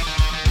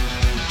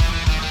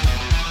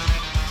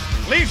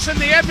Leafs and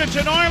the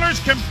Edmonton Oilers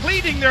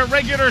completing their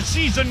regular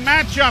season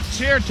matchups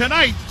here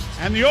tonight.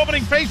 And the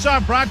opening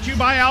faceoff brought to you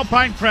by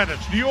Alpine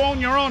Credits. Do you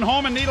own your own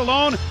home and need a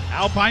loan?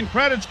 Alpine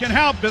Credits can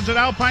help. Visit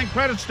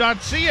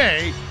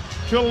alpinecredits.ca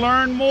to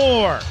learn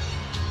more.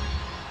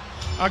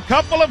 A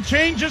couple of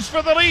changes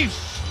for the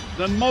Leafs.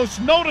 The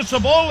most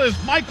noticeable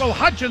is Michael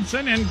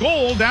Hutchinson in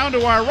goal down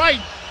to our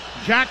right.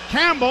 Jack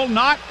Campbell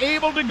not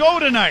able to go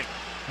tonight.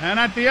 And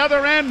at the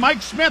other end,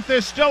 Mike Smith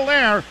is still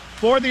there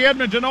for the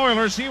Edmonton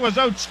Oilers. He was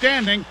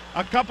outstanding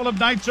a couple of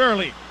nights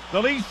early.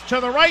 The Leafs to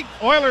the right,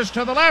 Oilers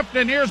to the left,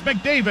 and here's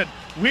McDavid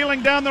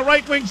wheeling down the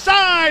right wing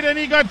side, and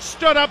he got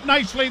stood up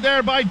nicely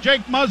there by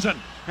Jake Muzzin,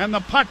 and the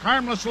puck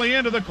harmlessly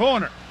into the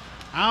corner.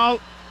 Now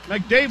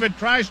McDavid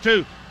tries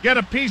to get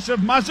a piece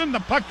of Muzzin. The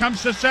puck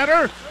comes to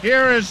center.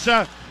 Here is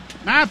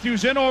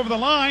Matthews in over the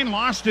line,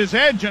 lost his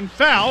edge and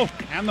fell,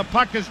 and the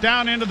puck is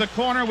down into the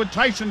corner with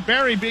Tyson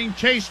Barrie being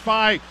chased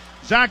by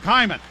Zach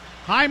Hyman.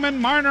 Hyman,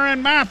 Marner,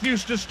 and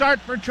Matthews to start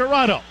for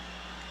Toronto.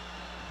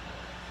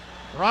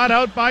 Brought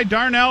out by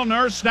Darnell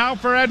Nurse now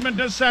for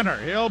Edmonton center.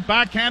 He'll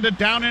backhand it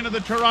down into the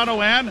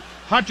Toronto end.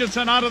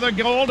 Hutchinson out of the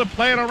goal to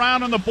play it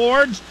around on the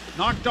boards.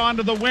 Knocked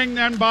onto the wing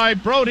then by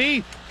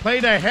Brody.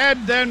 Played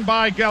ahead then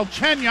by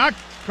Galchenyuk.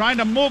 Trying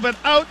to move it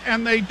out,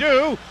 and they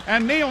do.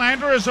 And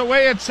Nylander is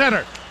away at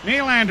center.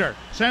 Nylander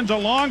sends a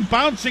long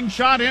bouncing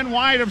shot in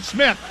wide of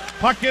Smith.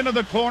 Puck into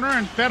the corner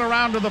and fed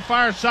around to the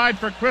far side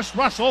for Chris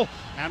Russell.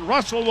 And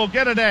Russell will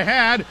get it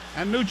ahead.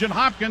 And Nugent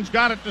Hopkins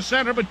got it to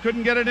center but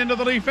couldn't get it into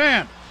the Leaf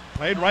end.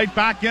 Played right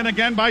back in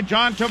again by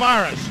John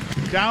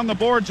Tavares. Down the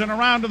boards and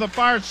around to the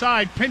far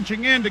side,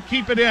 pinching in to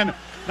keep it in.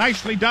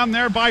 Nicely done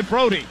there by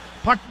Brody.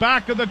 Puck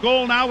back of the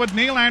goal now with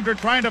Nylander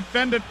trying to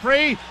fend it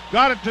free.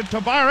 Got it to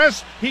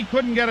Tavares. He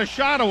couldn't get a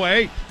shot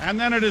away. And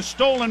then it is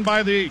stolen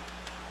by the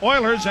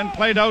Oilers and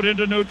played out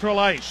into neutral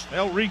ice.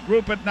 They'll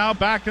regroup it now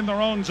back in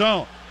their own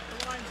zone.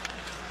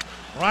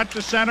 Brought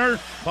to center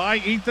by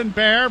Ethan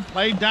Bear.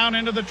 Played down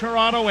into the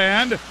Toronto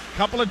end.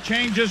 Couple of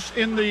changes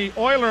in the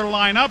Oiler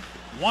lineup.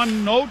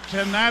 One note,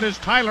 and that is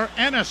Tyler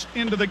Ennis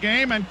into the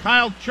game, and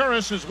Kyle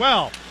Churis as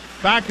well.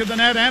 Back of the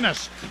net,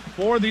 Ennis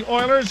for the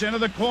Oilers, into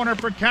the corner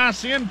for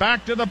Cassian.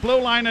 Back to the blue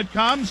line it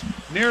comes.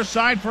 Near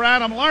side for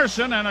Adam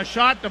Larson, and a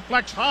shot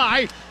deflects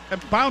high.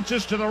 It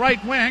bounces to the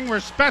right wing where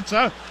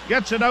Spezza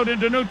gets it out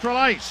into neutral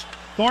ice.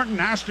 Thornton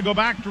has to go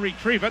back to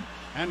retrieve it,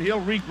 and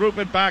he'll regroup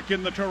it back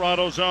in the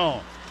Toronto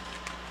zone.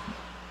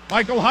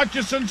 Michael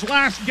Hutchinson's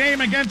last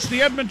game against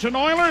the Edmonton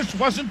Oilers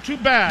wasn't too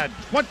bad.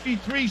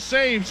 23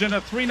 saves in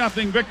a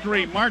 3-0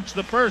 victory. March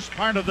the 1st,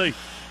 part of the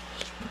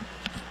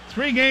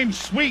 3-game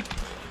sweep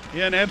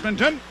in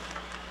Edmonton.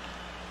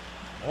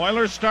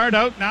 Oilers start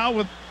out now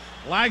with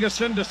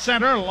Lagesson to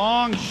center.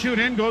 Long shoot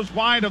in, goes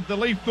wide of the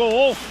Leaf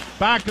goal.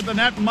 Back to the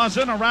net,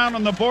 Muzzin around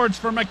on the boards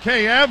for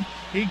Mikheyev.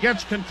 He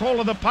gets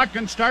control of the puck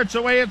and starts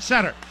away at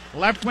center.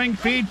 Left wing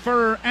feed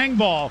for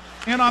Engvall.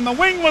 In on the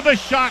wing with a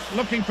shot,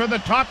 looking for the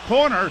top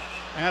corner.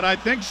 And I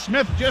think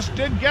Smith just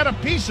did get a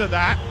piece of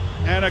that.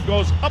 And it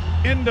goes up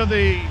into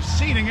the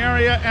seating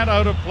area and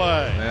out of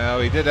play. Now,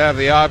 he did have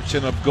the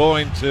option of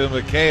going to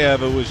Mikheyev,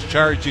 who was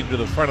charging to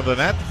the front of the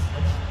net.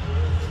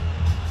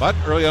 But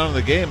early on in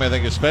the game, I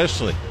think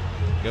especially,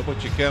 get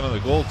what you can on the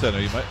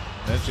goaltender. You might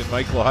mention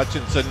Michael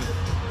Hutchinson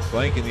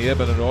flanking the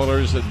Edmonton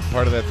Oilers and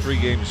part of that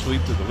 3-game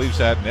sweep that the Leafs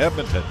had in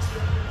Edmonton.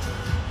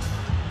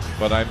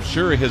 But I'm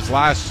sure his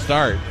last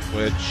start,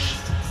 which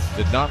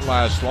did not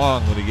last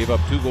long when he gave up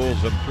 2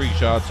 goals and 3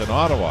 shots in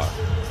Ottawa,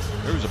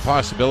 there was a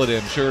possibility,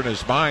 I'm sure, in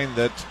his mind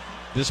that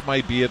this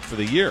might be it for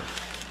the year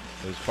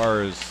as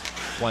far as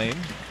playing.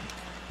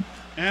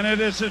 And it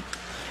is a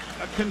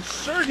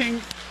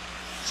concerning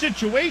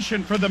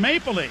situation for the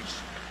Maple Leafs.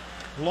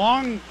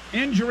 Long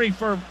injury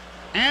for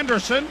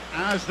Anderson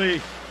as the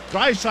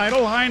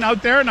Draisaitl line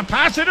out there, and a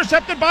pass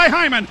intercepted by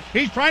Hyman.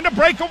 He's trying to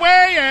break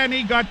away, and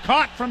he got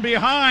caught from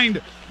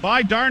behind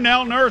by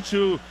Darnell Nurse,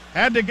 who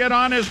had to get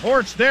on his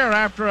horse there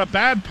after a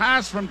bad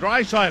pass from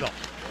Draisaitl.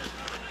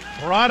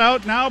 Brought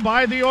out now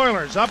by the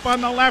Oilers. Up on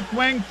the left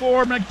wing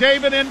for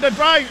McDavid into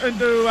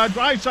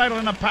Draisaitl,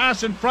 and a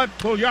pass in front.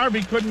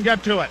 Puljujarvi couldn't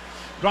get to it.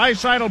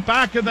 Draisaitl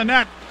back of the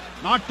net.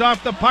 Knocked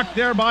off the puck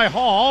there by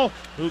Hall,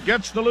 who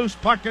gets the loose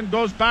puck and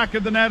goes back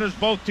of the net as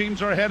both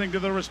teams are heading to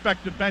their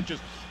respective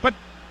benches. But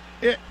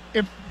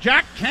if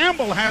Jack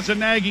Campbell has a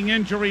nagging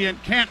injury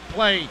and can't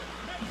play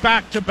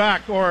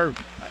back-to-back or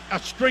a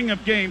string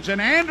of games,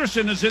 and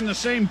Anderson is in the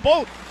same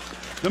boat,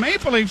 the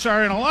Maple Leafs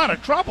are in a lot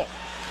of trouble.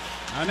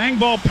 An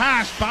Engvall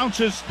pass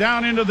bounces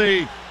down into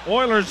the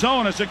Oilers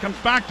zone as it comes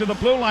back to the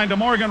blue line to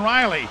Morgan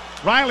Rielly.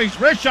 Riley's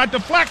wrist shot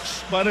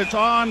deflects, but it's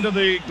on to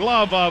the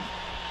glove of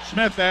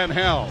Smith and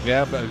Hell.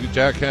 Yeah, but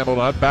Jack Campbell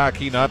not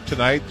backing up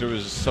tonight. There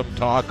was some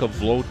talk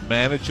of load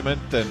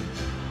management and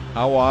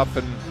how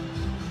often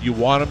you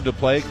want him to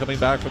play coming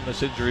back from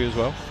this injury as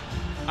well.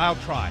 I'll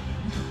try.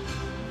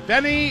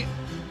 Benny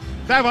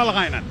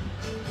Vavalainen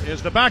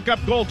is the backup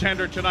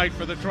goaltender tonight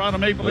for the Toronto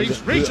Maple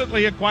Leafs,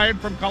 recently acquired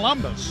from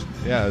Columbus.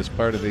 Yeah, as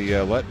part of the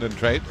Lettinen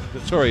trade.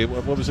 Sorry,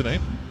 what was the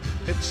name?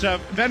 It's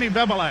Benny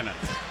Vavalainen.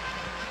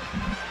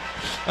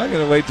 I'm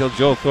going to wait till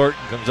Joe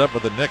Thornton comes up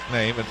with a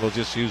nickname, and we'll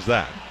just use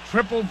that.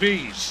 Triple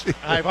V's.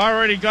 I've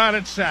already got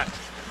it set.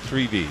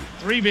 3V.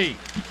 3V.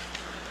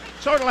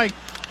 Sort of like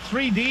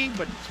 3D,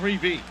 but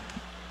 3V.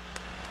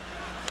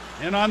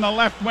 And on the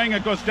left wing,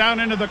 it goes down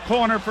into the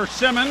corner for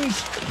Simmons.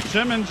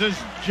 Simmons is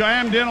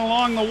jammed in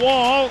along the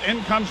wall.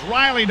 In comes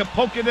Riley to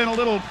poke it in a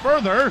little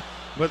further,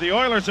 but the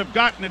Oilers have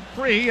gotten it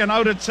free, and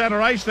out at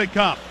center ice they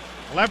come.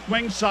 Left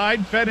wing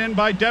side, fed in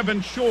by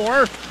Devon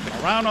Shore.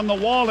 Around on the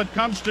wall, it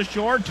comes to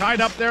Shore, tied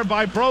up there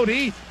by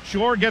Brody.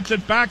 Shore gets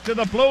it back to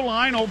the blue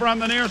line, over on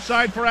the near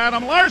side for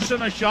Adam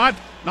Larson. A shot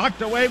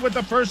knocked away with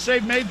the first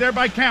save made there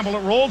by Campbell.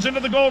 It rolls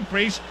into the goal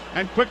crease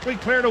and quickly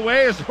cleared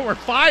away as there were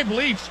 5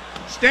 Leafs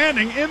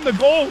standing in the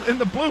goal, in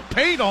the blue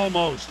paint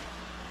almost.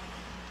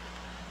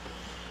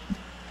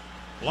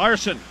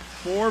 Larson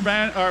for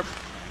the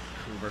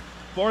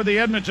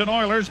Edmonton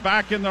Oilers,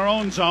 back in their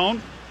own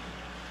zone.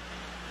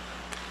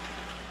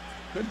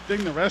 Good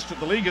thing the rest of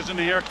the league isn't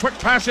here. Quick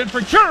pass in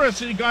for Juris.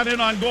 He got in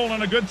on goal,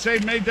 and a good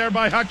save made there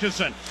by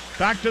Hutchison.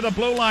 Back to the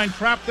blue line,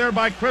 trapped there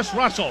by Chris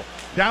Russell.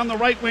 Down the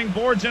right wing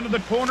boards into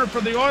the corner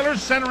for the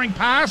Oilers. Centering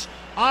pass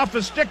off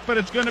a stick, but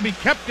it's going to be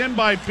kept in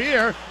by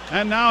Beer.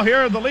 And now here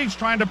are the Leafs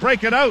trying to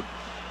break it out.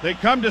 They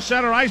come to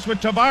center ice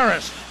with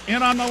Tavares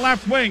in on the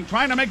left wing,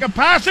 trying to make a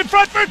pass in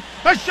front for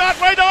a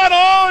shot right on.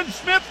 Oh, and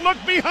Smith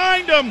looked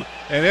behind him.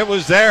 And it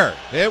was there.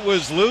 It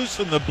was loose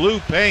in the blue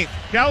paint.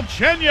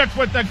 Galchenyuk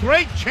with a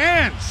great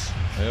chance.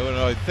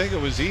 I think it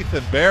was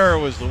Ethan Bear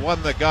was the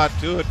one that got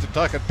to it to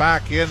tuck it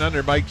back in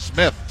under Mike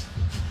Smith.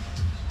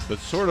 But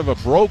sort of a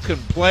broken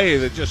play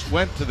that just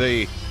went to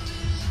the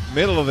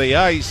middle of the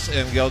ice,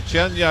 and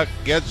Galchenyuk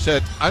gets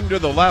it under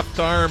the left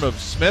arm of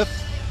Smith.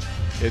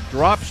 It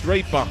drops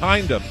right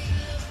behind him,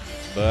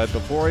 but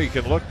before he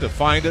can look to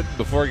find it,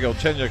 before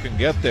Galchenyuk can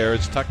get there,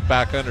 it's tucked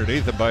back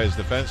underneath him by his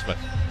defenseman.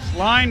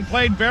 Line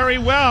played very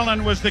well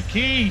and was the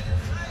key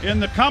in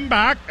the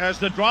comeback as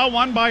the draw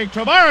won by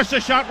Tavares. A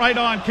shot right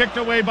on, kicked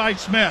away by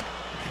Smith.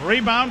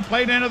 Rebound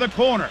played into the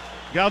corner.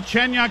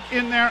 Galchenyuk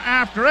in there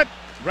after it,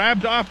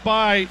 grabbed off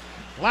by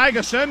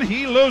Lagesson.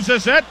 He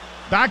loses it.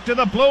 Back to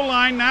the blue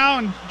line now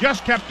and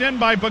just kept in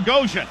by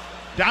Bogosian.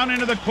 Down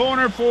into the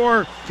corner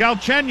for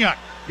Galchenyuk.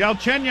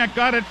 Galchenyuk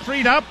got it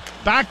freed up.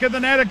 Back of the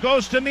net it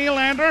goes to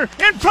Nylander.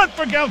 In front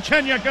for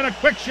Galchenyuk, and a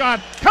quick shot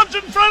comes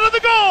in front of the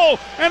goal,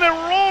 and it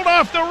rolled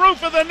off the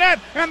roof of the net,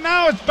 and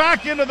now it's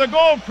back into the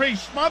goal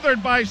crease,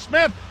 smothered by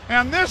Smith,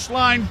 and this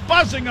line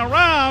buzzing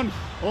around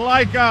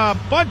like a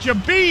bunch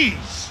of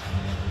bees.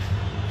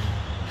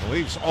 The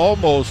Leafs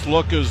almost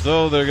look as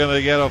though they're going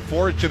to get a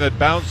fortunate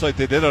bounce like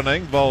they did on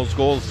Engvall's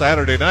goal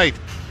Saturday night.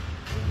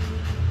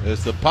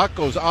 As the puck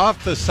goes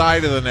off the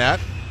side of the net,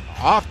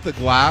 off the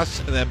glass,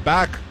 and then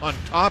back on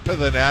top of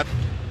the net,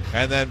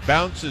 and then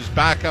bounces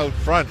back out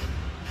front.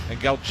 And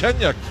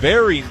Galchenyuk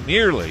very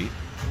nearly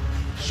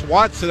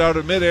swats it out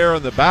of midair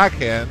on the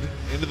backhand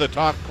into the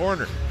top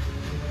corner.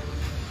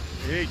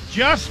 He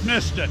just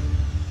missed it.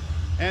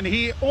 And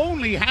he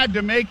only had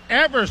to make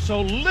ever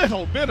so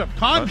little bit of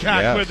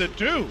contact with it,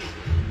 too.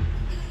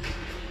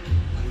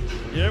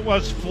 It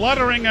was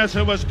fluttering as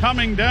it was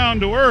coming down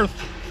to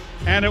earth.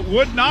 And it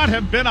would not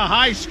have been a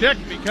high stick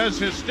because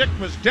his stick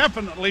was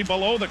definitely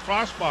below the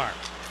crossbar.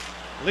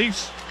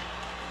 Leafs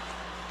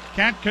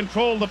can't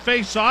control the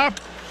face-off.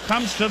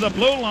 Comes to the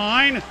blue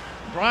line.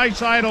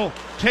 Draisaitl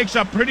takes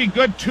a pretty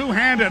good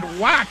two-handed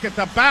whack at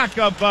the back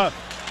of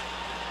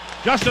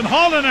Justin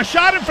Holland. A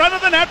shot in front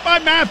of the net by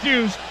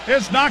Matthews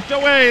is knocked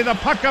away. The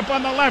puck up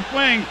on the left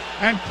wing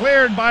and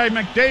cleared by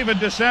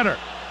McDavid to center.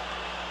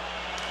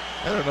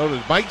 I don't know,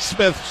 did Mike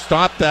Smith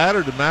stop that,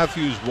 or did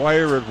Matthews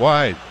wire it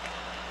wide?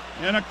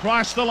 And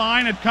across the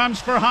line, it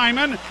comes for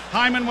Hyman.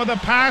 Hyman with a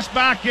pass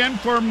back in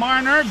for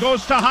Marner.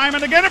 Goes to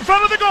Hyman again in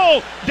front of the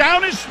goal.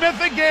 Down is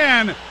Smith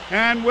again.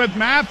 And with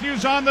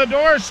Matthews on the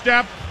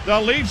doorstep, the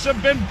Leafs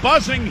have been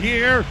buzzing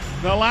here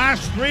the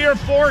last 3 or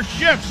 4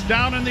 shifts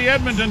down in the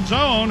Edmonton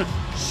zone.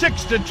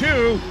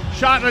 6-2,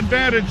 shot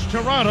advantage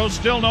Toronto,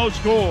 still no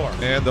score.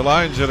 And the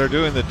lines that are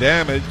doing the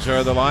damage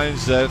are the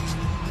lines that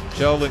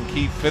Sheldon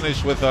Keefe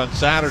finished with on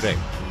Saturday.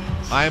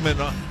 Hyman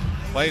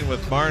playing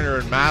with Marner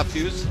and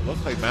Matthews. It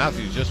looks like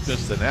Matthews just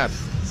missed the net.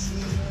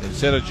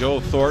 Instead of Joe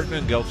Thornton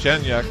and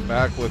Galchenyuk,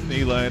 back with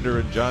Nylander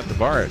and John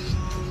Tavares.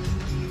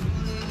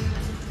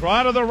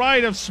 Draw to the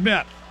right of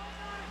Smith.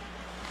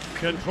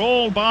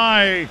 Controlled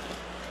by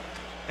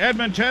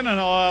Edmonton, and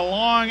a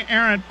long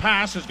errant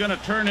pass is going to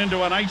turn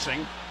into an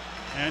icing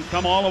and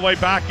come all the way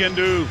back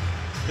into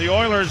the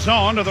Oilers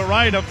zone to the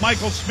right of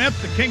Michael Smith,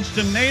 the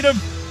Kingston native,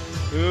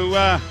 who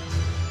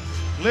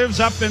lives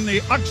up in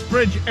the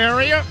Uxbridge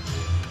area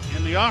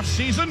in the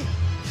off-season.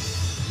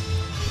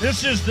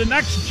 This is the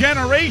next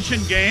generation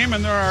game,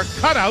 and there are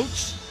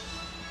cutouts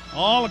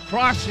all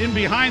across in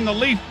behind the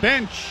Leaf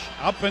bench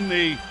up in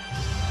the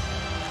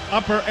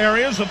upper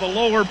areas of the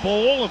lower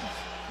bowl of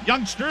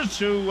youngsters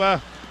who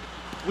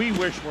we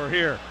wish were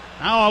here.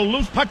 Now a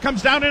loose puck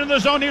comes down into the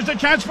zone. Here's a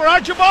chance for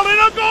Archibald,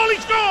 and a goal. He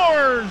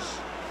scores!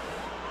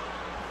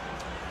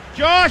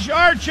 Josh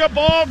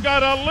Archibald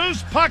got a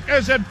loose puck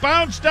as it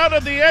bounced out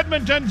of the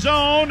Edmonton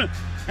zone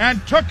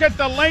and took it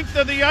the length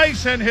of the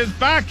ice, and his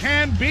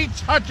backhand beats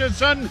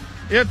Hutchison.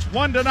 It's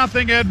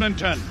 1-0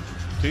 Edmonton.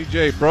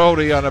 TJ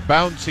Brodie on a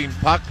bouncing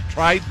puck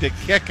tried to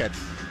kick it.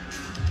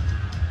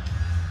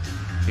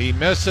 He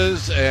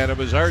misses, and it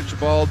was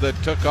Archibald that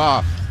took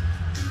off.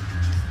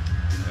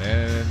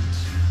 And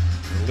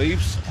the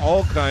Leafs,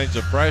 all kinds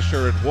of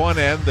pressure at one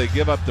end. They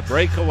give up the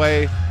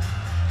breakaway.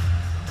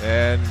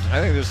 And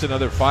I think this is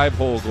another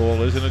 5-hole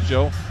goal, isn't it,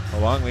 Joe?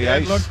 Along the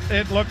ice.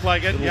 It looked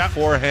like it, yeah.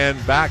 Forehand,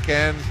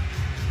 backhand,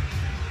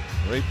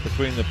 right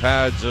between the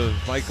pads of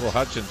Michael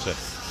Hutchinson.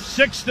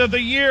 6th of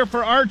the year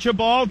for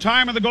Archibald.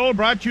 Time of the goal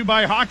brought to you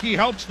by Hockey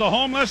Helps the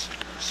Homeless.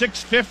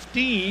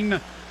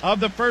 6:15 of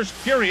the first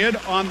period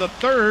on the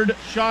third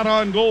shot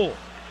on goal.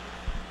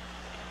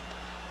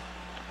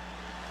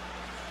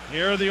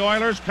 Here are the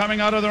Oilers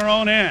coming out of their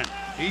own end.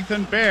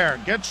 Ethan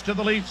Bear gets to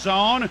the Leaf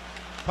zone.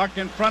 Puck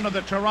in front of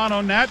the Toronto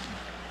net.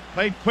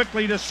 Played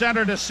quickly to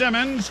center to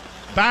Simmons.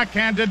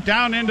 Backhanded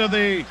down into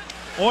the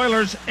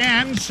Oilers'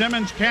 end.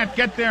 Simmons can't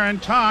get there in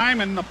time,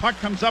 and the puck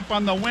comes up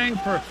on the wing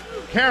for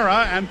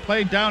Kara and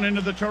played down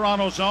into the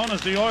Toronto zone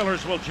as the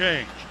Oilers will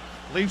change.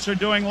 Leafs are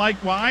doing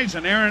likewise.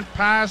 An errant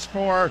pass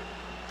for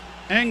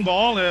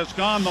Engvall has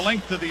gone the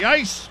length of the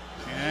ice,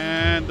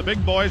 and the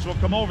big boys will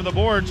come over the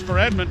boards for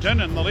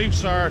Edmonton, and the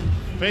Leafs are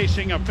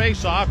facing a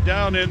face-off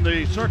down in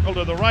the circle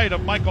to the right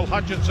of Michael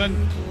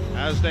Hutchinson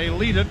as they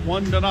lead it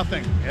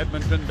 1-0.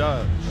 Edmonton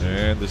does.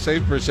 And the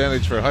save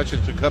percentage for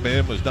Hutchinson coming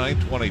in was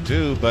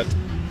 .922, but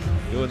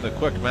doing the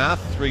quick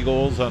math, 3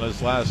 goals on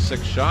his last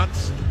 6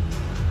 shots.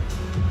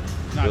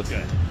 Not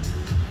good.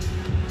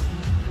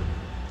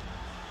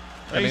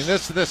 I mean,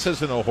 this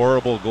isn't a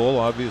horrible goal,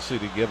 obviously,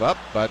 to give up,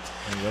 but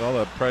you got all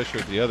that pressure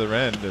at the other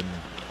end and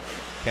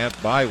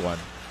can't buy one.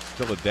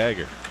 Still a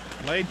dagger.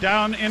 Laid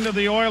down into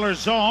the Oilers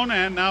zone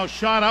and now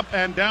shot up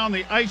and down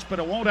the ice, but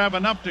it won't have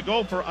enough to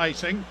go for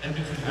icing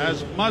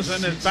as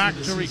Muzzin is back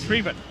to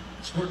retrieve it.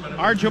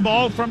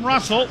 Archibald from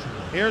Russell.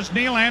 Here's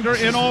Nylander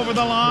in over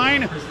the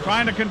line,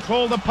 trying to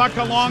control the puck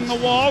along the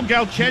wall.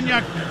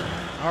 Galchenyuk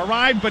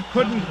arrived but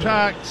couldn't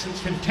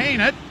contain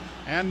it.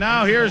 And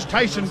now here's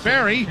Tyson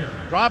Barrie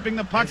dropping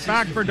the puck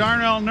back for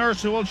Darnell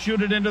Nurse, who will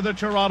shoot it into the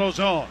Toronto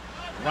zone.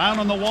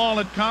 Round on the wall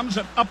it comes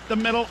and up the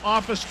middle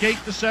off a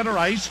skate to center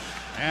ice.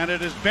 And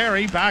it is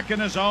Barrie back in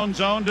his own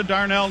zone to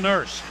Darnell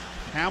Nurse.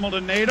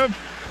 Hamilton native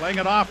playing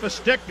it off a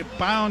stick. It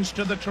bounds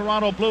to the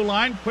Toronto blue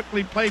line.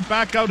 Quickly played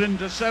back out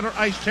into center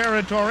ice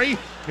territory.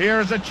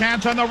 Here's a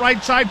chance on the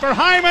right side for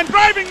Hyman.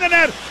 Driving the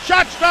net.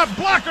 Shot stop.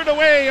 Blockered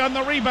away on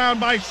the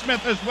rebound by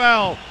Smith as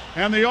well.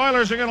 And the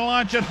Oilers are going to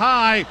launch it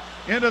high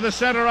into the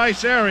center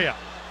ice area.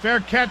 Fair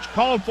catch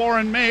called for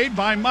and made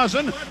by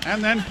Muzzin.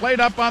 And then played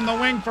up on the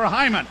wing for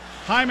Hyman.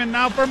 Hyman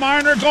now for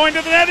Marner, going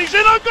to the net. He's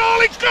in a goal.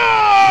 He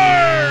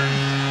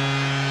scores!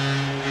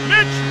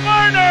 Mitch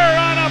Marner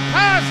on a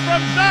pass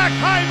from Zach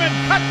Hyman,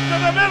 cuts to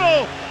the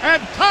middle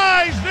and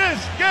ties this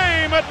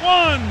game at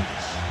 1.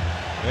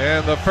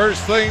 And the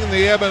first thing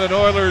the Edmonton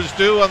Oilers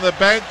do on the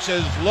bench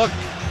is look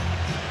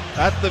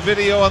at the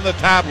video on the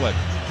tablet.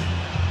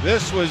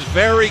 This was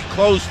very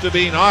close to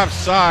being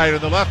offside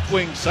on the left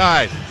wing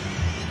side.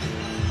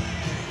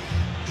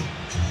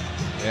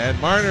 And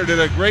Marner did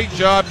a great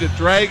job to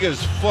drag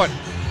his foot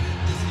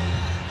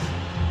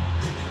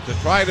to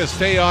try to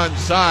stay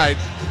onside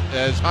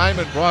as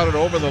Hyman brought it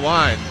over the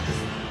line.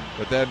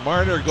 But then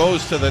Marner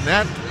goes to the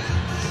net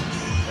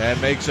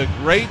and makes a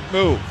great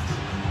move.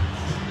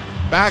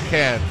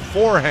 Backhand,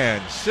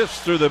 forehand, sifts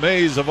through the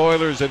maze of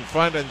Oilers in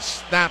front and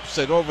snaps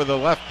it over the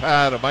left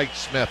pad of Mike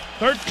Smith.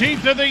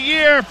 13th of the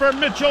year for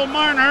Mitchell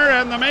Marner,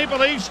 and the Maple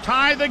Leafs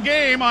tie the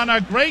game on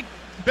a great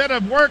bit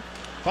of work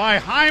by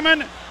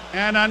Hyman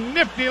and a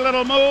nifty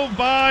little move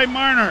by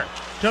Marner.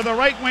 To the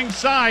right wing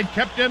side,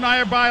 kept in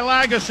there by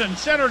Lagesson.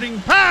 Centering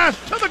pass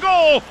to the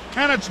goal,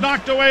 and it's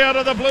knocked away out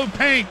of the blue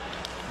paint.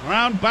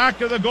 Round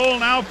back of the goal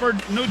now for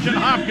Nugent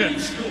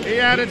Hopkins. He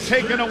had it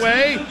taken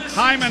away.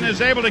 Hyman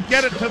is able to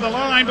get it to the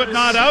line, but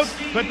not out.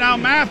 But now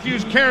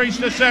Matthews carries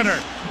to center.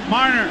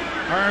 Marner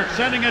are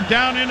sending it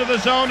down into the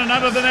zone, and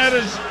out of the net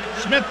is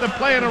Smith to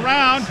play it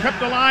around.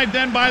 Kept alive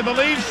then by the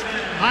Leafs.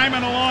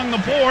 Hyman along the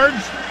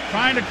boards,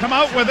 trying to come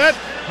out with it.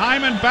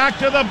 Hyman back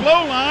to the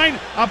blue line.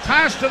 A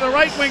pass to the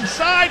right wing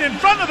side in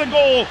front of the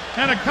goal,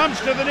 and it comes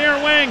to the near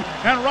wing.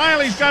 And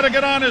Riley's got to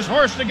get on his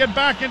horse to get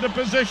back into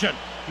position.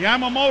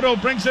 Yamamoto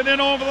brings it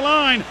in over the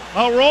line.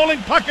 A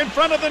rolling puck in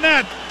front of the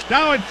net.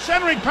 Now it's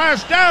centering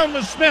pass down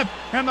with Smith,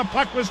 and the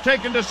puck was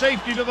taken to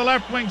safety to the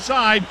left wing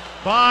side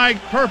by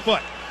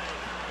Kerfoot.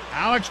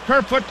 Alex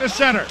Kerfoot to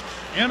center.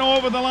 In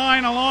over the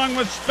line along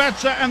with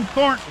Spezza and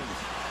Thornton.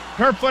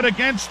 Kerfoot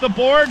against the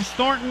boards.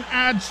 Thornton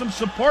adds some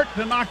support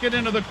to knock it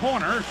into the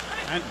corner.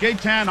 And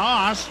Gaetan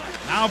Haas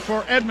now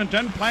for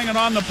Edmonton, playing it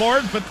on the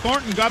boards, but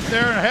Thornton got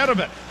there ahead of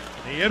it.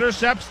 He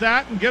intercepts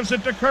that and gives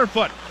it to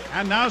Kerfoot.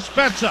 And now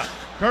Spezza.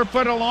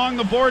 Kerfoot along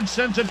the board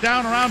sends it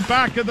down around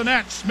back of the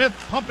net. Smith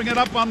pumping it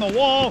up on the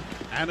wall,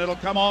 and it'll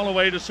come all the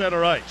way to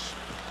center ice.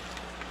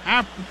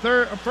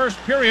 First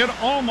period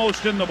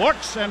almost in the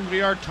books, and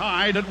we are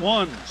tied at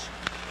ones.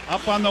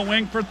 Up on the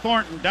wing for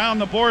Thornton. Down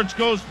the boards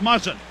goes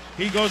Muzzin.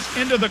 He goes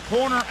into the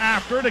corner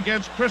after it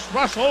against Chris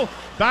Russell.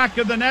 Back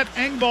of the net,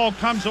 Engvall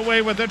comes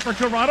away with it for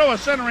Toronto. A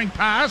centering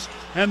pass,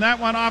 and that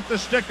one off the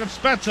stick of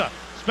Spezza.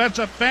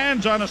 Spezza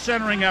fans on a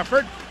centering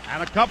effort,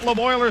 and a couple of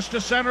Oilers to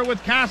center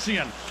with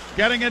Kassian.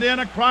 Getting it in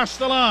across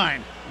the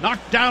line.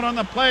 Knocked down on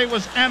the play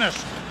was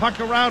Ennis. Puck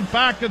around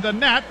back of the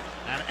net,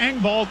 and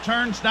Engvall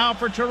turns now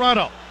for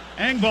Toronto.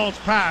 Engvall's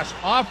pass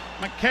off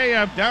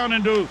Mikheyev down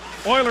into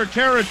Oiler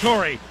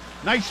territory.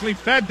 Nicely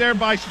fed there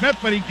by Smith,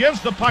 but he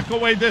gives the puck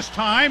away this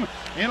time.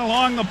 In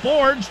along the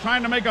boards,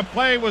 trying to make a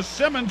play was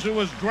Simmons, who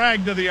was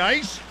dragged to the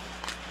ice.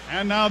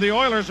 And now the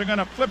Oilers are going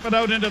to flip it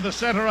out into the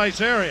center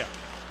ice area.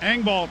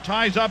 Engvall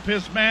ties up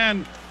his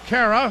man,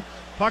 Kara.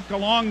 Puck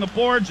along the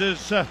boards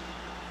is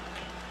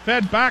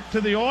fed back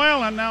to the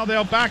Oil, and now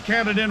they'll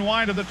backhand it in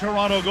wide of the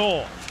Toronto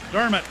goal.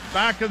 Dermott,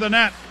 back of the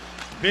net,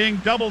 being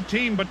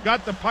double-teamed, but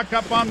got the puck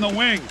up on the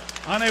wing.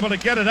 Unable to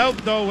get it out,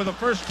 though, with the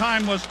first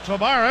time was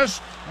Tavares,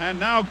 and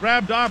now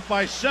grabbed off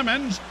by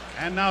Simmons,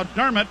 and now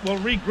Dermott will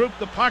regroup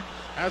the puck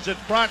as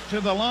it's brought to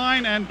the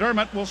line, and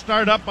Dermott will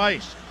start up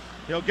ice.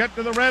 He'll get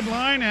to the red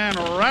line and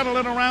rattle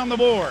it around the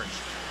boards.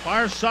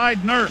 Far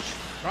side, Nurse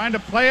trying to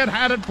play it,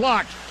 had it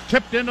blocked.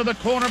 Tipped into the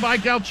corner by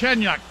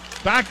Galchenyuk.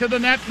 Back of the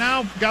net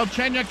now,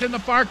 Galchenyuk in the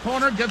far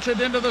corner, gets it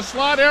into the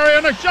slot area,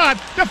 and a shot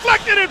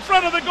deflected in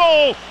front of the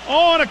goal.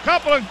 Oh, and a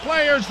couple of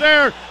players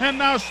there, and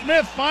now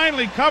Smith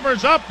finally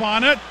covers up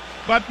on it,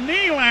 but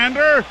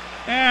Nylander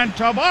and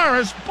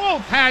Tavares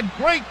both had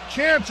great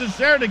chances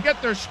there to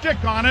get their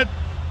stick on it,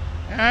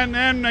 and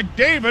then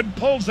McDavid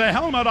pulls the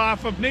helmet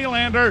off of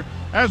Nylander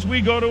as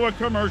we go to a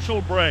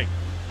commercial break.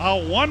 A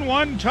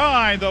 1-1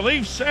 tie, the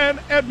Leafs and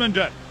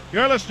Edmonton.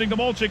 You're listening to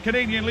Molson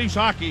Canadian Leafs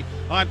Hockey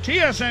on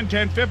TSN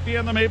 1050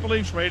 and the Maple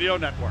Leafs Radio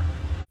Network.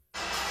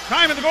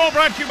 Time of the goal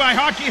brought to you by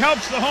Hockey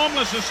Helps the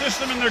Homeless, assist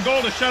them in their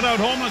goal to shut out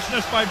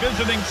homelessness by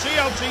visiting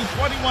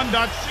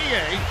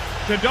clc21.ca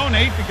to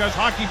donate, because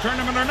hockey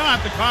tournament or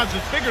not, the cause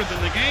is bigger than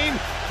the game.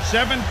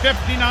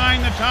 7:59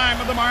 the time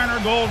of the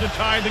Marner goal to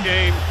tie the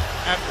game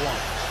at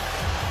once.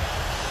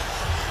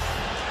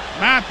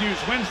 Matthews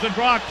wins the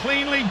draw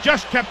cleanly,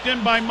 just kept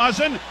in by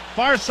Muzzin.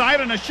 Far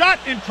side and a shot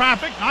in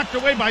traffic, knocked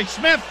away by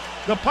Smith.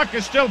 The puck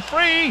is still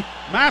free.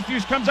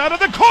 Matthews comes out of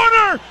the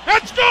corner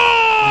and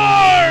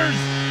scores!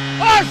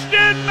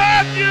 Austin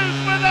Matthews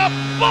with a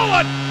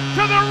bullet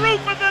to the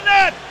roof of the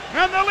net,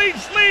 and the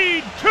Leafs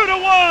lead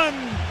 2-1.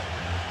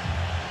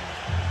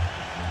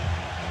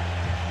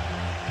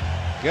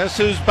 Guess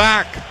who's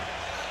back?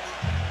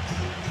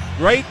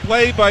 Great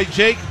play by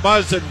Jake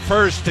Muzzin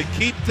first to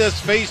keep this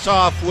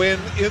face-off win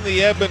in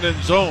the Edmonton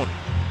zone.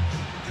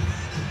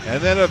 And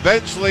then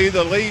eventually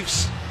the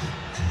Leafs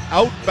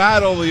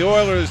out-battle the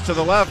Oilers to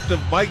the left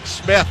of Mike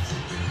Smith,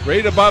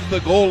 right above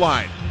the goal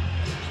line.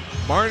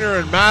 Marner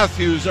and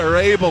Matthews are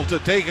able to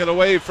take it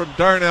away from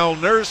Darnell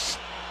Nurse.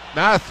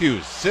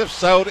 Matthews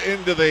sifts out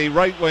into the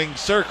right wing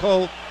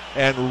circle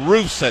and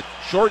roofs it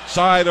short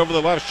side over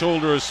the left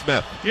shoulder of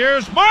Smith.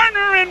 Here's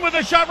Marner in with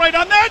a shot right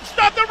on that.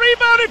 Stop the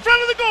rebound in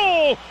front of the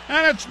goal,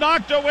 and it's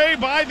knocked away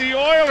by the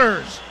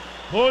Oilers.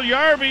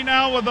 Puljujarvi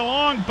now with the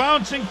long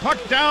bouncing puck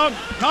down,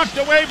 knocked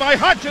away by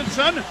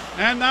Hutchinson,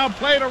 and now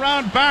played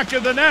around back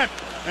of the net.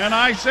 And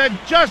I said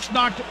just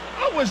knocked.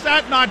 How was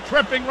that not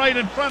tripping right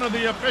in front of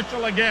the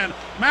official again?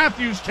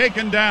 Matthews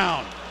taken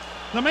down.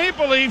 The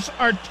Maple Leafs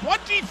are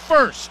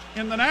 21st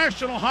in the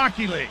National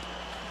Hockey League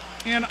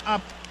in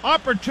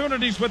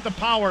opportunities with the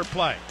power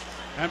play.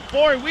 And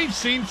boy, we've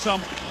seen some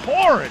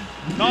horrid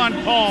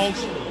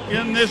non-calls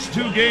in this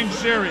two-game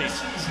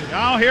series.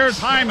 Now here's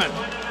Hyman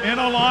in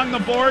along the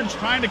boards,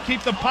 trying to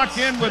keep the puck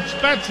in with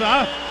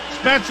Spezza.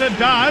 Spezza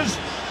does.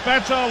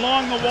 Spezza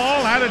along the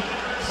wall, had it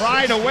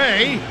pried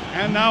away,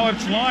 and now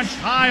it's launched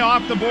high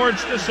off the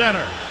boards to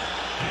center.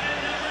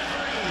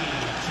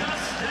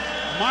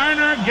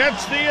 Marner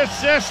gets the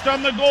assist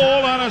on the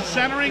goal on a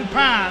centering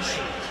pass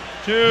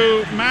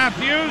to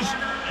Matthews,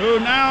 who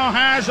now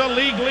has a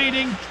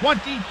league-leading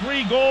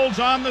 23 goals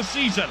on the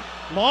season.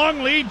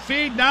 Long lead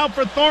feed now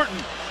for Thornton.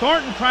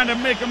 Thornton trying to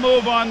make a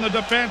move on the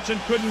defense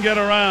and couldn't get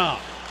around.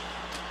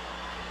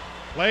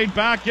 Played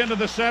back into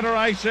the center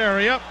ice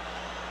area.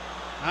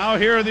 Now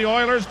here are the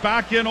Oilers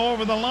back in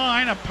over the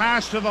line. A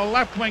pass to the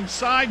left wing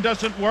side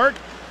doesn't work.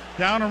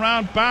 Down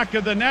around back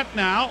of the net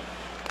now.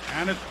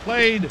 And it's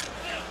played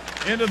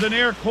into the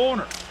near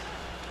corner.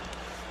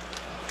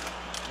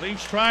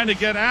 Leafs trying to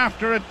get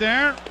after it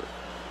there.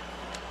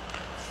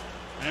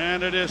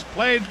 And it is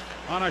played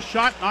on a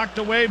shot knocked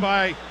away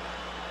by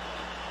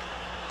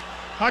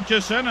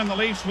Hutchison, and the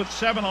Leafs with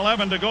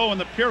 7:11 to go in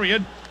the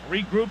period,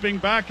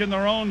 regrouping back in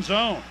their own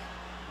zone.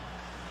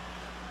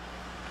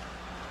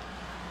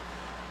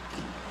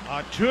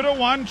 A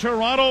 2-1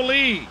 Toronto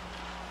lead.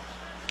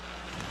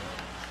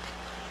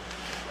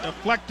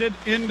 Deflected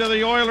into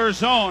the Oilers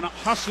zone,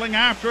 hustling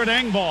after it,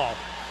 Engvall.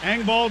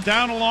 Engvall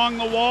down along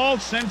the wall,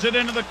 sends it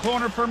into the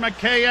corner for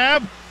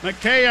Mikheyev.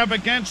 Mikheyev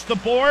against the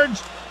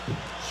boards,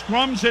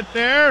 scrums it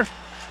there,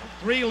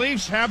 Three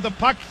Leafs have the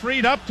puck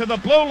freed up to the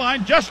blue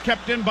line, just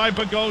kept in by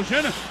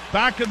Bogosian.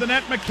 Back of the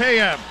net,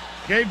 Mikheyev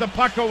gave the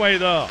puck away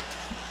though.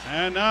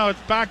 And now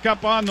it's back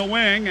up on the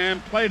wing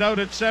and played out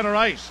at center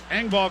ice.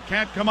 Engvall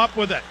can't come up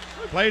with it.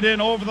 Played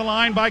in over the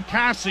line by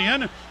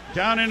Kassian.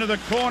 Down into the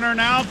corner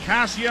now.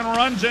 Kassian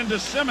runs into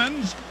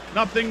Simmons.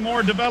 Nothing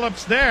more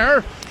develops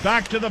there.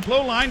 Back to the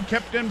blue line,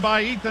 kept in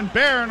by Ethan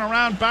Bear and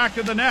around back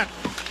of the net.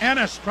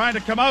 Ennis trying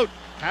to come out.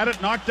 Had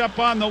it knocked up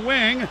on the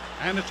wing,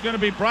 and it's going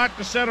to be brought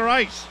to center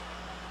ice.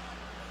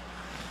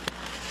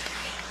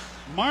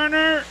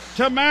 Marner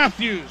to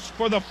Matthews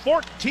for the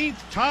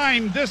 14th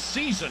time this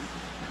season,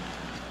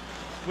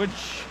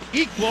 which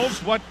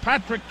equals what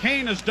Patrick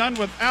Kane has done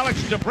with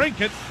Alex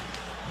DeBrincat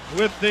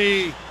with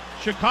the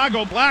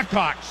Chicago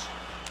Blackhawks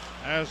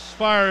as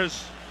far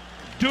as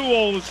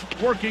duos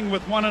working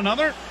with one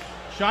another.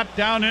 Shot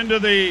down into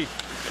the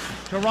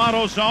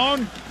Toronto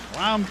zone.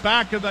 Round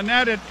back of the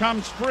net, it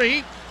comes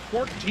free.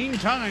 14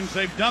 times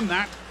they've done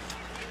that.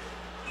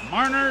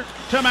 Marner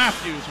to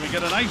Matthews. We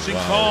get an icing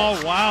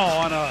call. Wow,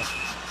 on a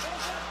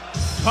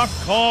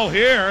tough call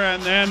here.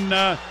 And then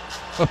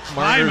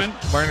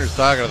Marner's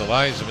talking to the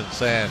linesman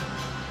saying,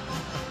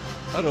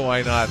 how do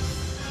I not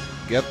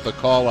get the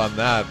call on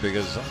that?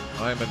 Because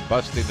Hyman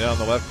busting down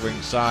the left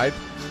wing side.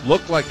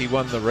 Looked like he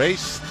won the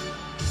race.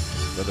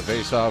 But the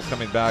face-off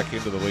coming back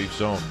into the Leaf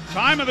zone.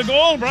 Time of the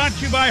goal brought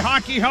to you by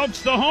Hockey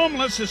Helps the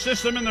Homeless.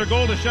 Assist them in their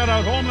goal to shut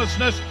out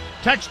homelessness.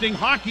 Texting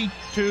hockey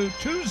to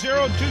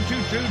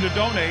 20222 to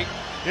donate.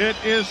 It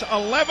is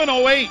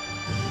 11:08.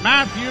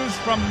 Matthews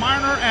from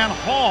Marner and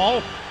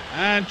Hall.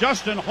 And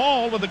Justin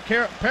Hall with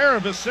a pair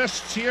of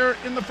assists here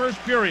in the first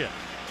period.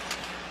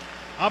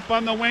 Up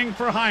on the wing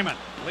for Hyman.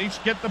 Leafs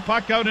get the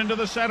puck out into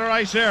the center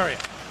ice area.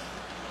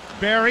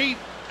 Barry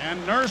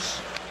and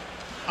Nurse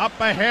up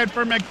ahead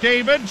for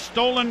McDavid.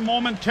 Stolen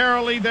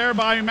momentarily there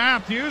by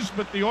Matthews,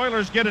 but the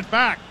Oilers get it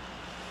back.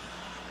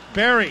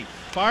 Barry,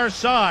 far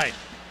side,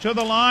 to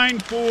the line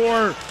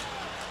for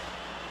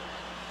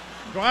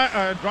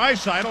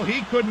Draisaitl.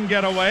 He couldn't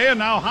get away, and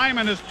now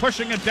Hyman is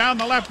pushing it down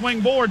the left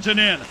wing boards and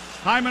in.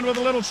 Hyman with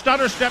a little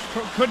stutter step,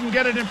 couldn't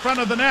get it in front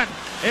of the net.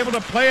 Able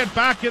to play it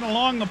back in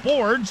along the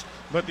boards,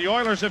 but the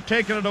Oilers have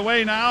taken it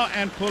away now,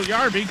 and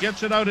Puljujarvi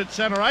gets it out at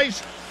center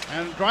ice,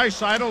 and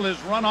Draisaitl is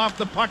run off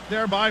the puck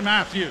there by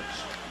Matthews.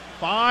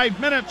 5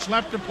 minutes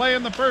left to play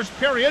in the first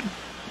period.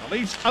 The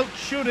Leafs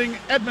outshooting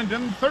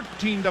Edmonton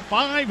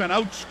 13-5 and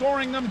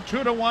outscoring them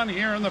 2-1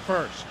 here in the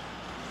first.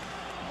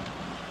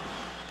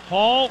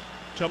 Hall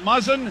to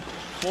Muzzin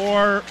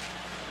for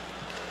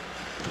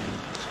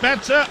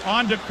Spezza,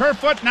 on to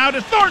Kerfoot, now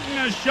to Thornton,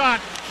 a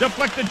shot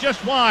deflected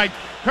just wide.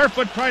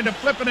 Kerfoot trying to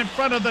flip it in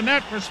front of the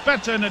net for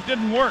Spezza, and it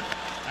didn't work.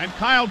 And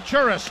Kyle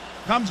Turris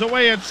comes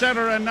away at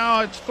center, and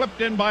now it's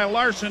flipped in by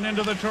Larson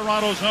into the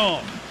Toronto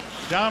zone.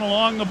 Down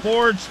along the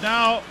boards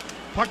now,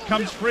 puck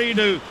comes free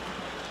to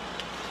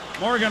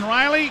Morgan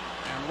Rielly,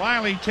 and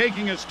Rielly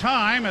taking his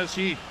time as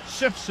he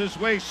sifts his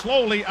way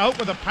slowly out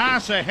with a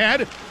pass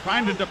ahead,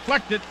 trying to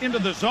deflect it into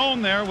the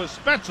zone there with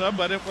Spezza,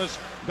 but it was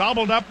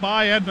gobbled up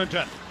by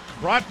Edmonton.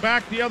 Brought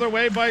back the other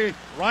way by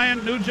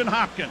Ryan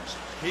Nugent-Hopkins.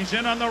 He's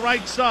in on the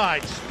right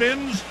side,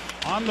 spins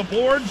on the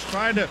boards,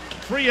 trying to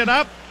free it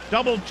up.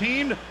 Double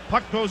teamed,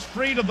 puck goes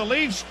free to the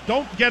Leafs,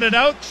 don't get it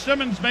out.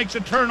 Simmons makes a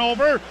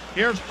turnover.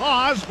 Here's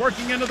Haas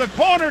working into the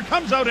corner,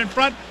 comes out in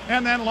front,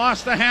 and then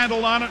lost the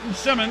handle on it, and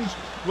Simmons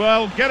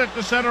will get it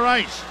to center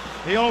ice.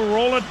 He'll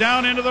roll it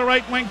down into the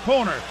right wing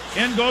corner.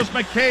 In goes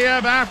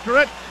Mikheyev after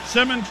it.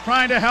 Simmons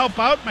trying to help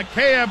out.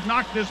 Mikheyev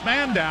knocked his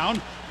man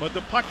down, but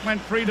the puck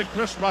went free to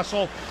Chris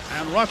Russell,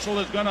 and Russell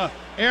is going to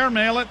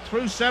airmail it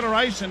through center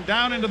ice and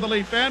down into the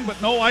Leaf end,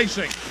 but no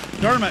icing.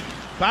 Dermott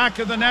back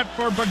of the net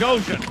for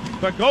Bogosian.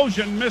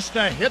 Bogosian missed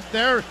a hit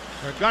there.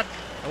 Got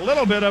a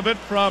little bit of it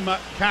from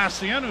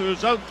Kassian,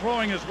 who's out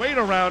throwing his weight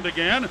around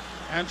again.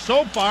 And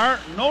so far,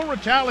 no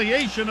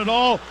retaliation at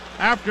all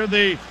after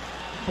the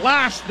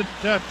blast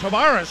that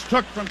Tavares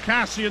took from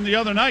Kassian the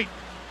other night.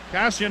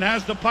 Kassian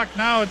has the puck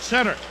now at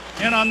center.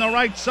 In on the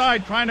right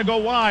side, trying to go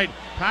wide.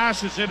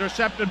 Pass is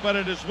intercepted, but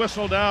it is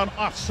whistled down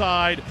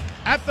offside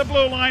at the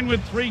blue line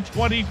with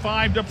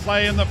 3:25 to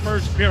play in the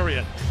first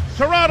period.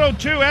 Toronto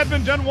 2,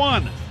 Edmonton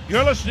 1.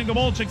 You're listening to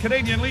Molson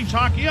Canadian Leafs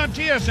Hockey on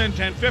TSN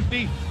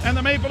 1050 and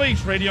the Maple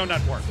Leafs Radio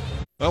Network.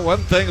 Well, one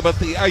thing about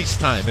the ice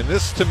time, and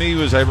this to me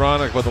was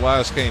ironic with the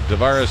last game.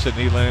 Tavares and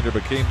Nylander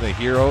became the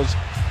heroes.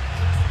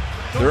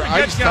 Their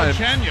ice time.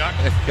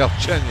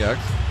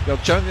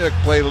 Galchenyuk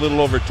played a little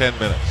over 10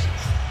 minutes.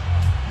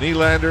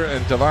 Nylander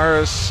and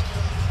Tavares,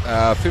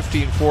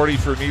 15:40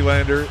 for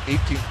Nylander,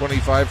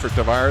 18:25 for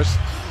Tavares.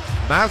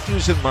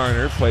 Matthews and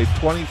Marner played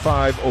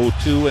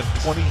 25:02 and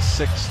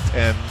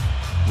 26:10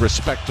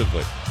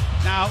 respectively.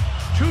 Now,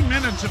 2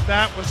 minutes of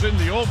that was in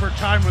the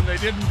overtime when they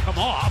didn't come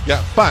off.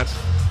 Yeah, but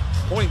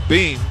point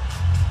being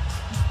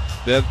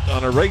that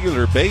on a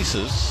regular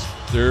basis,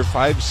 they're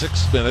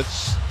 5-6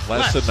 minutes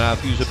less than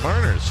Matthews and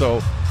Marner.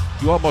 So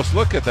you almost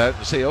look at that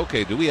and say,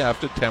 okay, do we have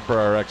to temper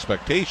our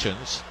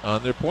expectations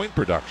on their point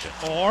production?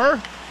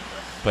 Or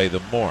play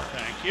them more.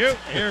 Thank you.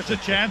 Here's a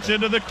chance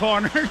into the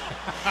corner.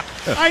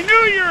 I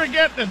knew you were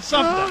getting at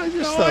something. No, I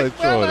just thought I'd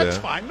throw it that's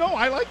in. fine. No,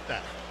 I like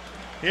that.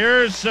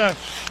 Here's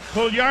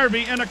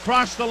Puljujarvi in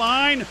across the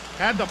line.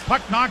 Had the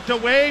puck knocked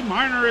away.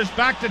 Marner is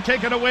back to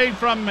take it away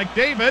from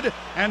McDavid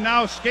and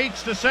now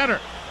skates to center.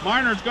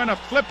 Marner's going to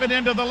flip it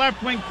into the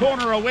left wing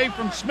corner away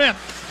from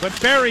Smith. But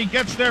Barrie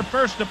gets there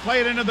first to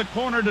play it into the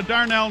corner to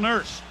Darnell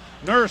Nurse.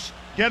 Nurse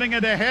getting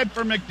it ahead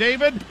for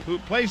McDavid, who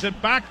plays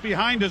it back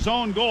behind his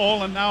own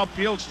goal and now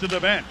peels to the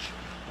bench.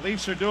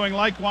 Leafs are doing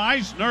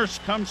likewise. Nurse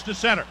comes to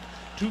center.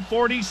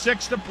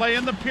 2:46 to play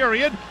in the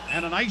period,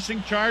 and an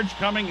icing charge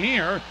coming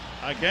here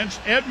against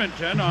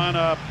Edmonton on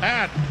a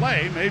bad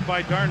play made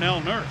by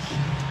Darnell Nurse.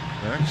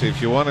 Actually,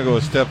 if you want to go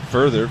a step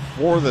further,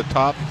 4 of the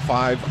top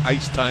 5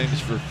 ice times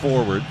for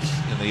forwards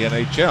in the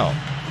NHL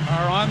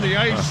Are on the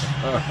ice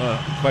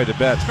quite a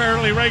bit.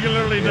 fairly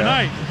regularly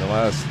tonight. The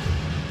last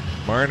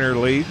Marner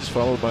leads,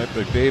 followed by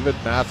McDavid,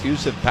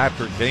 Matthews, and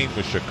Patrick Kane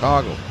with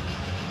Chicago.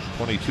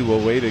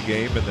 22:08 a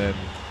game, and then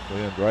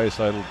Leon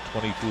Draisaitl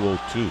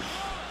 22:02.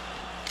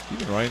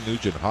 Even Ryan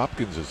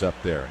Nugent-Hopkins is up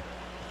there.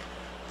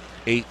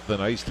 8th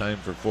in ice time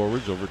for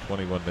forwards, over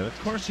 21 minutes.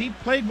 Of course, he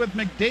played with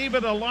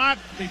McDavid a lot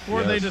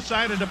before they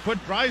decided to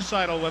put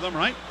Draisaitl with him,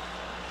 right?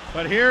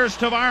 But here's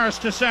Tavares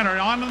to center.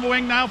 On the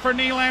wing now for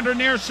Nylander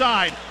near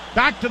side.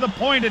 Back to the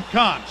point it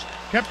comes.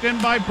 Kept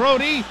in by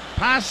Brody.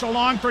 Pass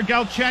along for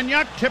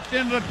Galchenyuk. Tipped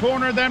into the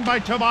corner then by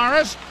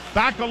Tavares.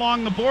 Back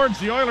along the boards.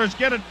 The Oilers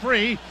get it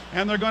free,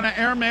 and they're going to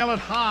airmail it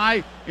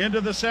high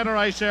into the center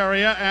ice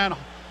area. And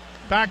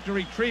back to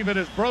retrieve it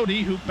is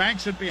Brody, who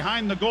banks it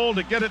behind the goal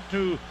to get it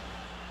to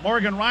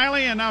Morgan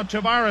Riley. And now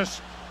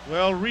Tavares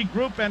will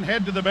regroup and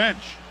head to the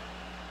bench.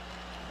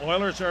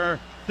 Oilers are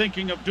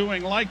thinking of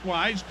doing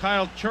likewise.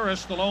 Kyle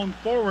Turris, the lone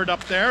forward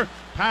up there.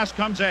 Pass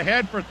comes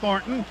ahead for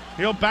Thornton.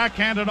 He'll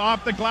backhand it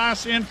off the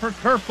glass in for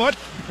Kerfoot.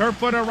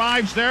 Kerfoot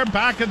arrives there,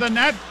 back of the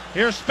net.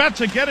 Here's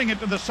Spezza getting it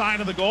to the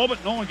side of the goal,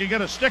 but no one can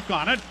get a stick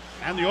on it.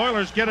 And the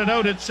Oilers get it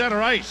out at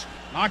center ice.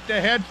 Knocked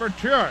ahead for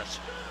Turris.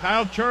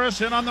 Kyle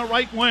Turris in on the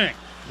right wing.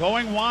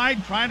 Going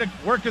wide, trying to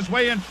work his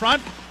way in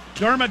front.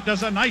 Dermott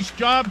does a nice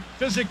job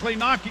physically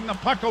knocking the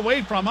puck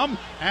away from him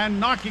and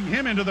knocking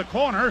him into the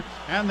corner.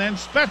 And then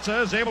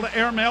Spezza is able to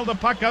airmail the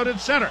puck out at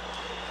center.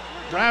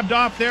 Grabbed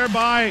off there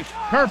by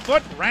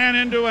Kerfoot, ran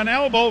into an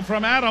elbow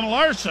from Adam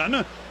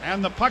Larson,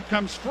 and the puck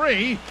comes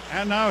free.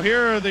 And now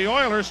here are the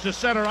Oilers to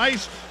center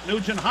ice.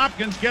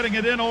 Nugent-Hopkins getting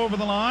it in over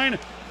the line,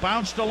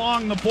 bounced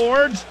along the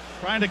boards,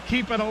 trying to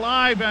keep it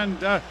alive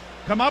and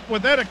come up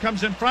with it. It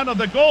comes in front of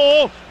the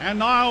goal, and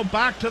now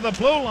back to the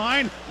blue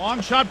line.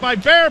 Long shot by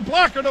Bear,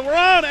 blocker to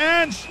run,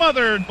 and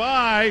smothered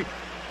by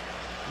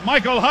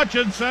Michael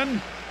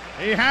Hutchinson.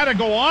 He had to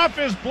go off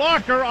his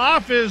blocker,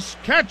 off his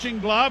catching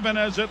glove, and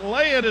as it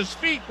lay at his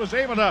feet, was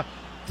able to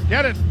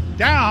get it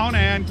down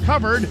and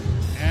covered.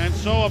 And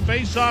so a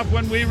face-off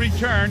when we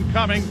return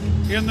coming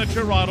in the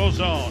Toronto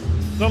zone.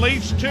 The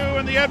Leafs 2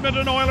 and the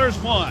Edmonton Oilers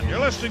 1. You're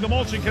listening to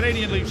Molson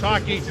Canadian Leafs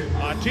Hockey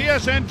on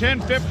TSN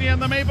 1050 and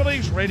the Maple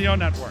Leafs Radio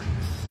Network.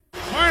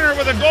 Marner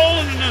with a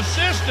goal and an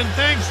assist, and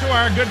thanks to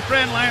our good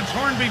friend Lance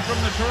Hornby from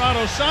the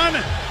Toronto Sun,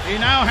 he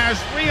now has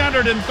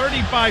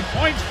 335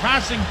 points,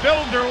 passing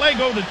Bill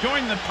Derlego to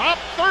join the top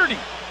 30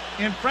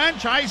 in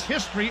franchise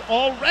history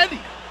already.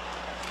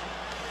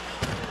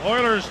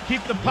 Oilers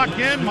keep the puck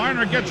in.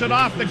 Marner gets it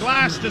off the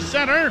glass to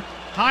center.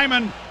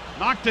 Hyman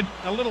knocked it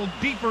a little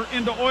deeper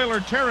into Oiler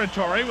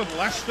territory with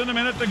less than a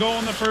minute to go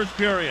in the first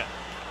period.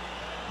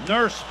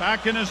 Nurse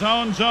back in his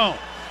own zone.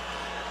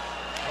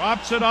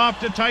 Drops it off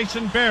to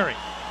Tyson Barrie.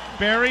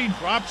 Barrie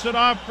drops it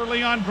off for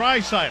Leon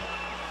Draisaitl.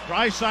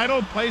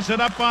 Draisaitl plays it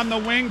up on the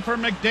wing for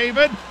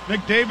McDavid.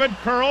 McDavid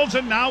curls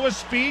and now with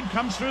speed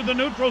comes through the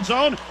neutral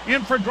zone.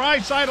 In for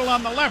Draisaitl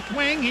on the left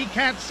wing. He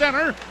can't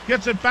center.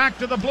 Gets it back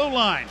to the blue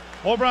line.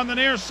 Over on the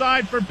near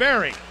side for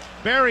Barrie.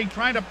 Barrie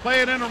trying to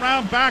play it in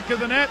around back of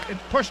the net. It's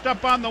pushed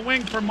up on the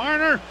wing for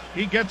Marner.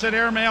 He gets it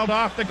airmailed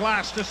off the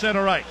glass to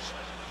center ice.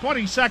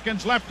 20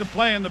 seconds left to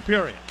play in the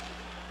period.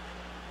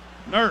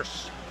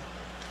 Nurse.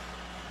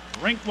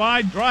 Rink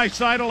wide,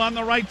 Draisaitl on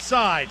the right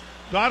side.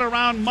 Got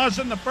around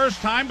Muzzin the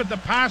first time, but the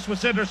pass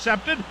was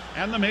intercepted,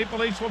 and the Maple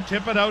Leafs will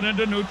tip it out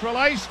into neutral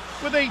ice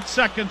with 8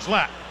 seconds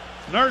left.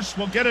 Nurse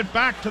will get it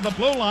back to the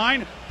blue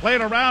line, play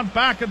it around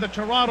back of the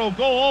Toronto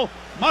goal.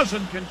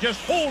 Muzzin can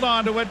just hold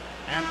on to it,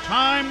 and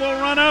time will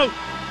run out.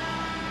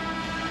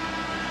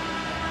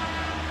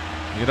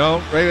 You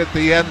know, right at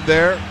the end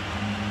there,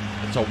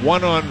 it's a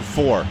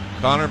 1-on-4,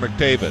 Connor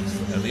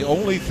McDavid. And the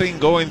only thing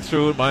going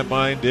through in my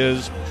mind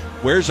is,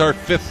 where's our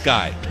 5th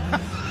guy?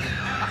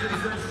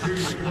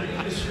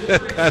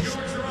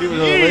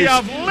 Ye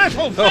of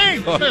little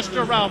faith,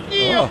 Mr. Ralph.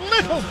 Ye of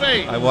little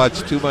faith. I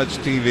watch too much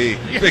TV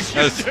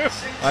because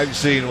I've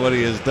seen what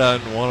he has done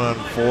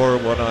 1-on-4,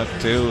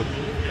 1-on-2.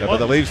 But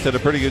the Leafs did a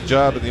pretty good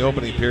job in the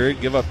opening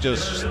period, give up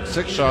just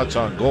 6 shots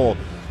on goal.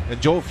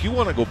 And Joe, if you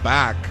want to go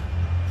back,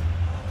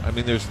 I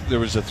mean, there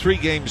was a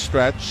 3-game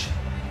stretch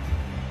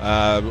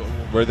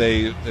where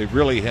they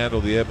really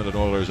handled the Edmonton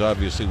Oilers,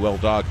 obviously well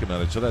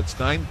documented. So that's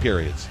 9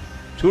 periods.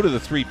 2 of the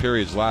 3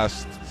 periods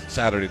last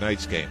Saturday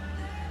night's game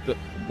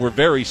were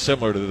very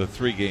similar to the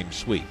 3-game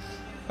sweep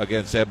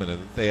against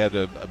Edmonton. They had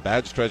a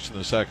bad stretch in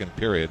the second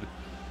period.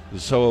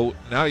 So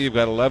now you've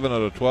got 11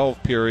 out of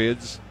 12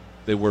 periods.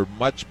 They were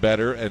much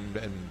better and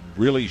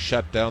really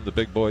shut down the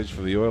big boys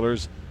for the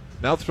Oilers.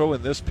 Now throw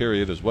in this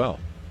period as well.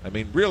 I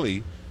mean,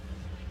 really,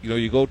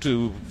 you go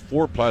to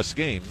 4+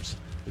 games.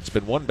 It's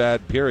been one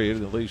bad period,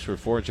 and at least we're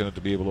fortunate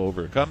to be able to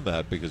overcome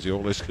that because the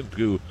Oilers can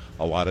do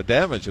a lot of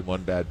damage in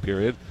one bad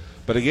period.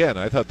 But again,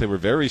 I thought they were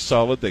very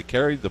solid. They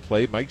carried the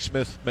play. Mike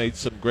Smith made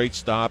some great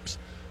stops.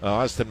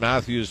 Austin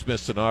Matthews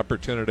missed an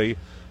opportunity.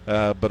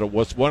 But it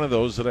was one of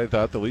those that I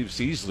thought the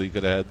Leafs easily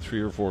could have had 3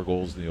 or 4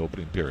 goals in the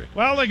opening period.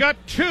 Well, they got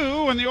 2,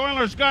 and the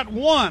Oilers got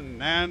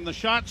 1. And the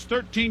shots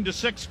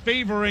 13-6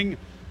 favoring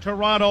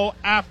Toronto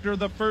after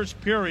the first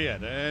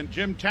period. And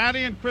Jim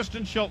Taddy and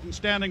Kristen Shilton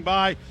standing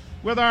by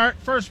with our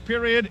first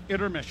period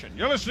intermission.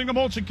 You're listening to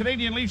Molson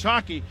Canadian Leafs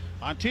Hockey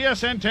on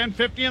TSN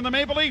 1050 and the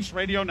Maple Leafs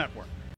Radio Network.